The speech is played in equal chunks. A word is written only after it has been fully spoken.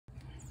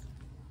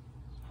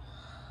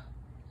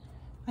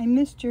I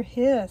missed your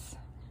hiss.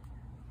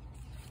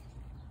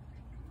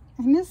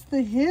 I missed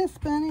the hiss,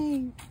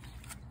 Bunny.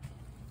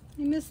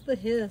 I missed the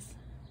hiss.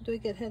 Do I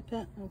get head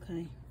pet?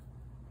 Okay.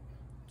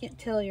 Can't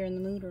tell you're in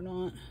the mood or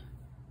not.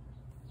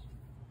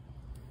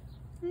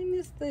 I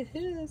missed the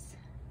hiss.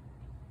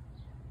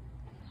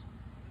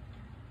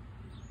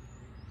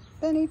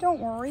 Benny, don't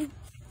worry.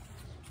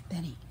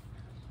 Benny,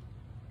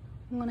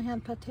 you want to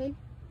have pate?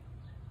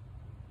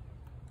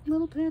 A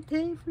little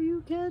pate for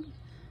you, kid?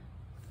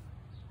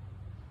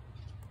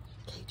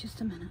 Okay,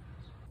 just a minute.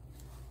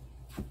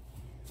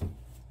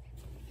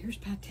 Here's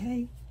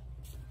pate.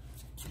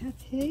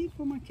 Pate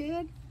for my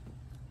kid.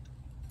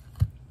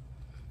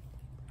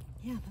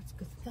 Yeah, that's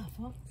good stuff,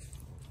 huh?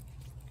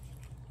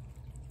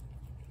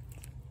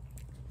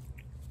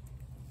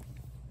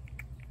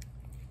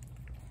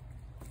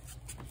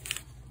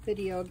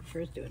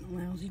 Videographer's doing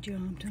a lousy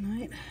job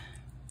tonight.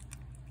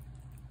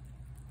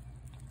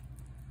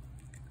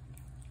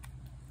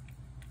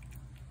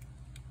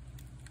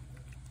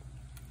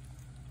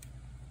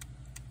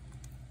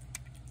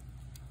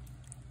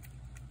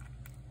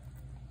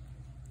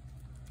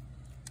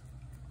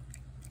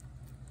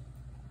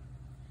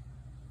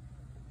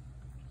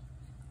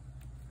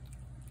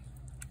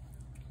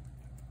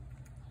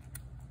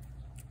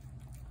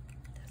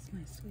 That's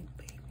my sweet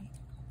baby.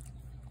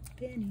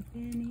 Benny,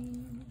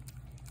 Benny.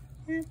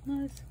 That's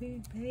my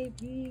sweet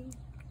baby.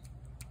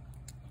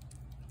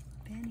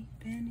 Benny,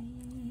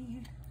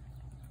 Benny.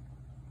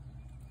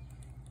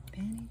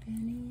 Benny,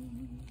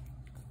 Benny.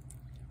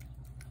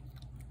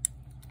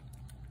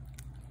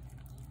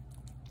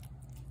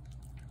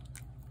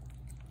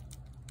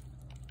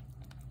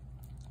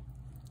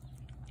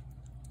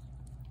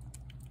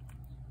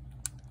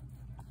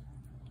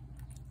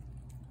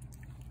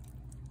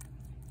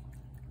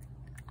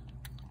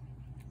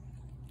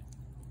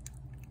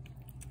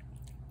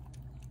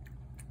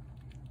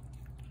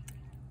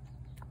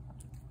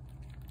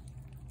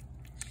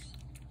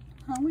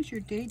 How was your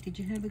day? Did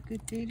you have a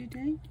good day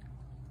today?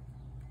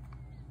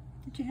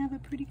 Did you have a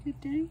pretty good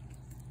day?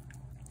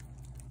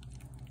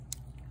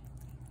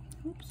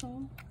 Hope so.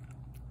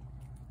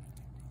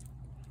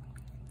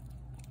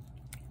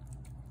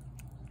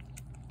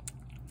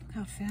 Look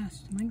how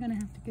fast. Am I gonna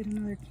have to get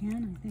another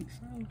can? I think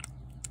so.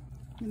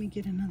 Let me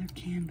get another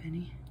can,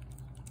 Benny.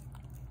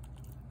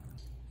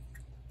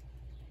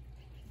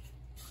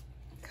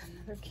 Got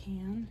another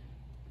can.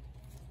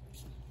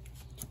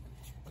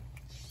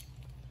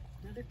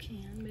 Another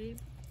can, babe.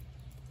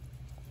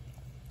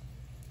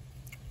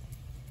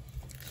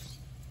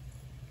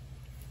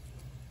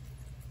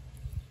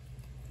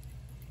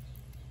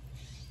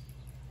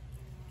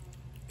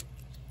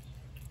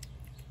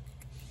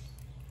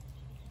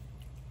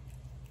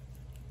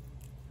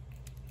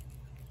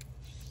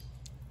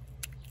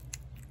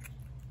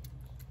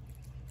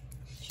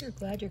 Sure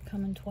glad you're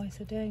coming twice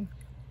a day.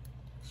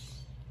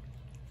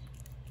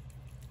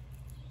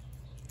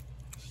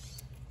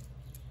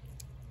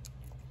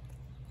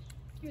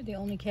 You're the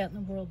only cat in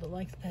the world that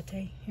likes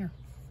pate. Here.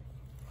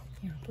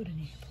 Here, put it in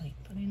your plate.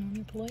 Put it on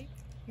your plate.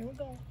 Here we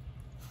go.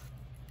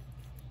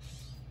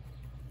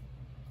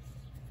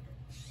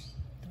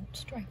 Don't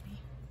strike me.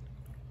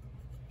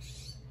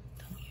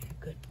 Don't, you're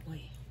a good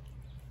boy.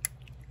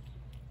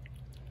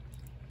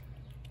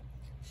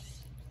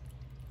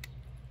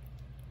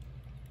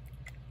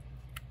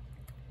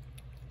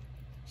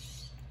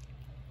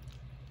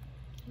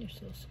 You're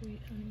so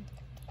sweet, honey.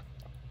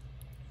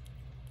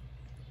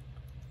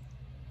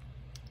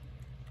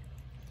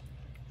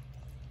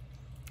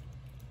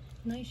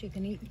 Nice, you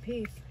can eat in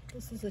peace.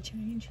 This is a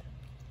change.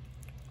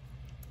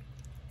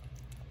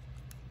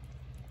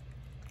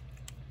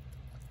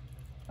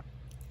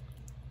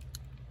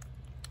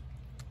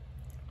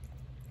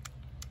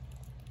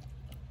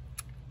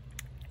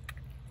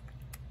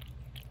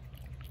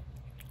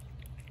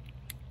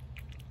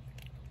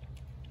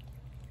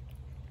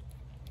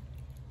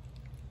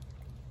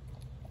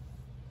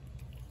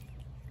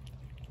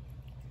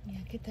 Yeah,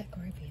 get that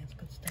gravy, it's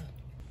good stuff.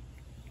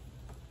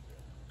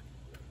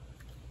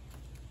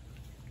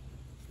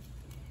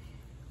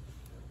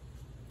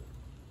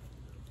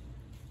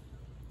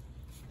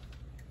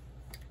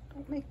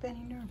 Don't make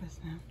Benny nervous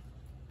now.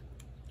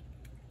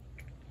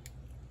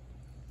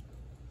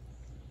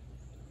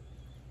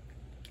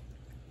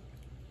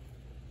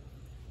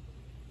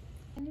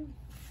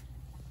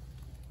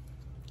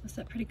 Is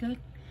that pretty good?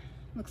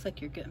 Looks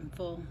like you're getting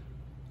full.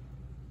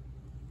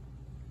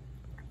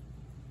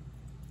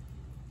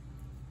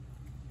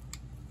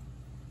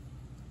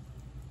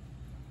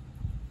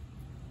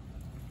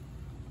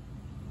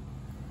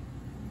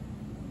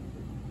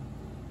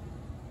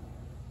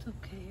 It's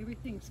okay,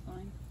 everything's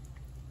fine.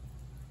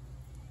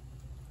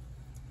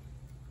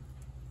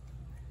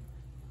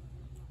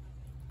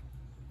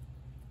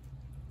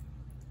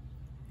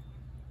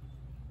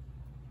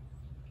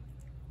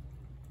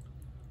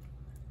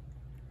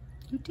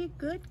 You did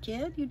good,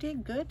 kid. You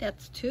did good.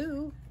 That's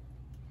 2.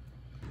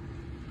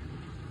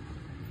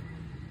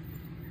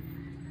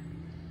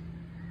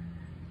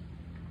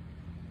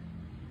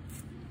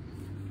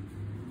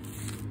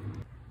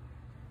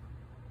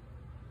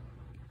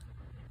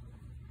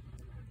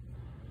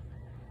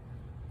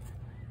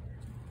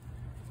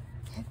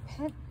 Head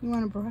pet? You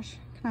want to brush?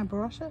 Can I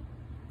brush it?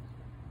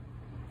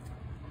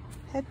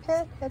 Head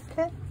pet? Head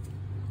pet?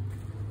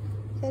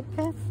 Head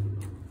pet?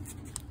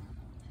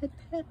 Head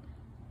pet?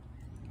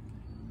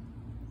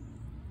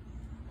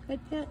 Head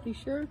pet? You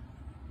sure?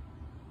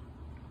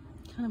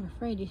 Kind of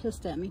afraid you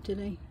hissed at me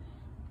today.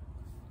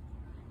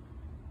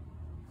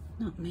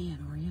 Not mad,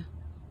 are you?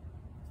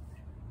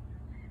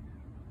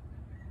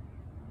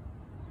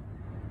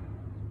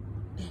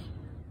 Betty,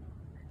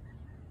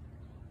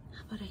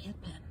 how about a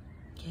head pet,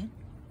 kid?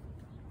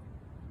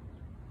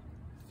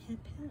 Head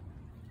pet?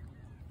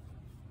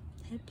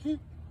 Head pet?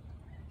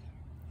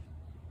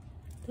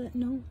 That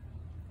no?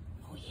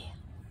 Oh yeah.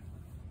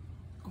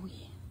 Oh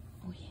yeah.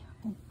 Oh yeah.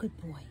 Oh, good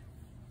boy.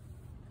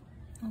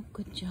 Oh,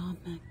 good job,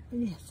 Mac.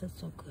 Yes,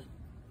 that's so good.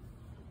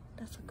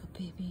 That's a good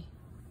baby.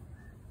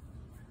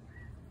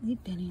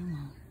 Leave Benny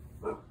alone.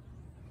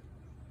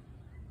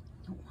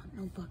 Don't want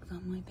no bugs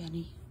on my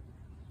Benny.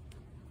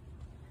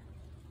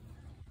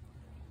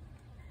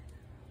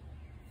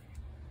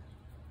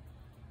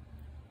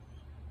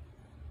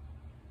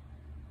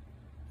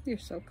 You're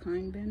so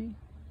kind, Benny.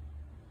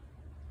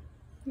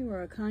 You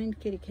are a kind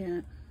kitty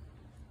cat.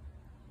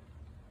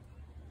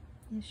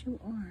 Yes, you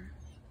are.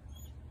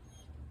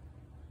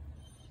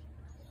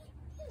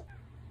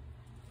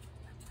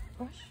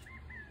 Brush.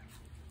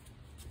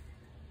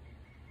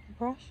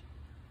 Brush.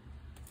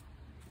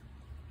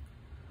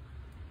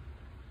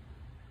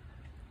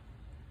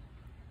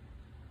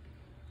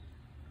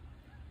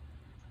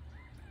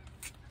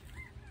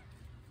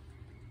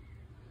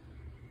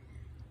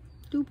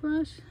 Do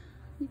brush?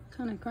 You're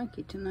kind of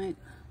cranky tonight.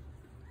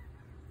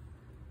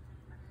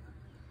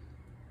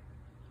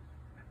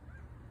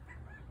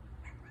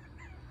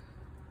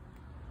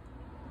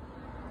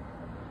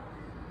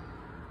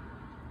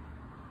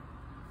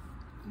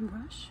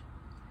 Brush.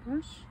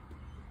 Brush.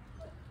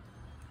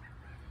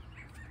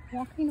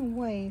 Walking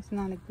away is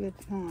not a good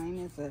sign,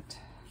 is it?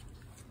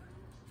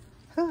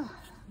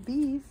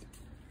 Bees.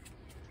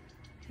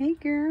 Hey,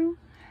 girl.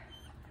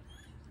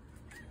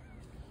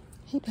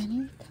 Hey,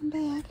 Benny, come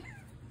back.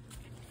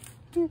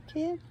 Here,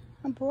 kid.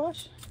 A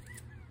brush.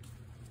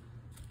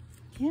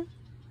 Yeah?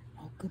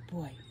 Oh, good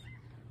boy.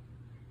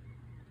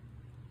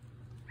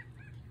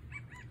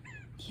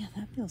 Yeah,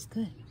 that feels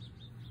good.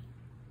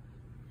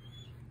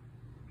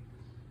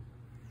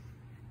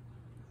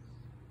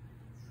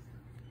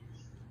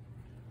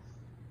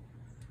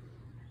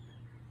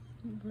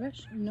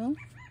 Brush? No?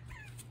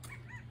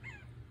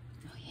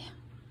 Oh, yeah.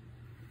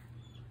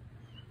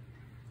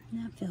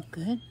 That felt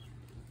good.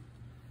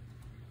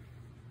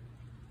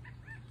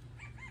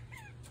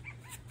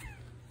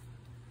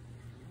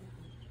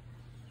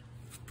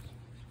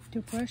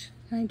 Do brush?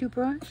 Can I do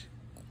brush?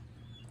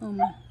 Oh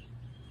my.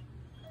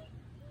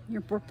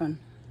 You're burping. Is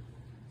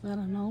that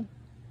a no?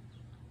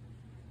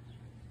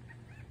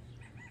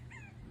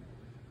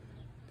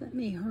 That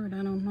may hurt.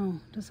 I don't know.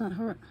 Does that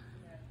hurt?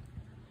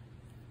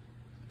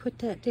 Put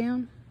that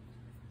down.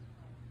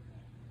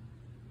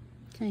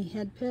 Can I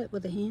head pet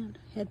with a hand?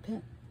 Head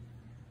pet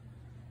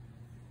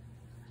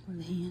with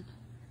a hand.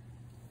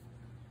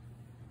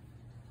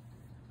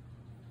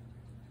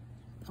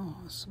 Oh,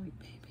 sweet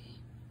baby.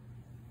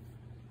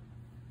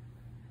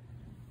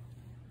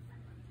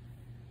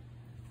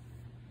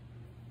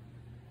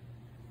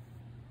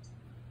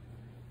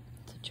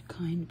 Such a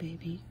kind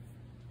baby.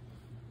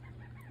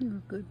 You're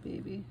a good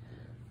baby.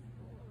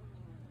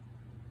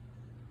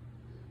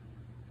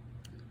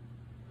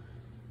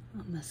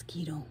 A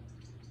mosquito.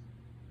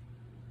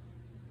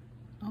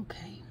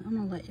 Okay, I'm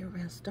gonna let you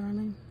rest,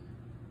 darling.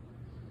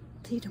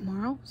 See you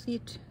tomorrow.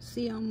 See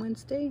you on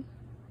Wednesday.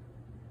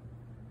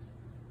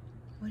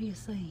 What do you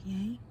say,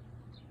 yay?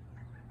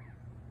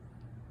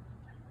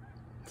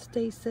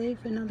 Stay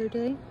safe another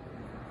day.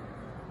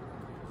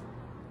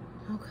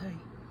 Okay.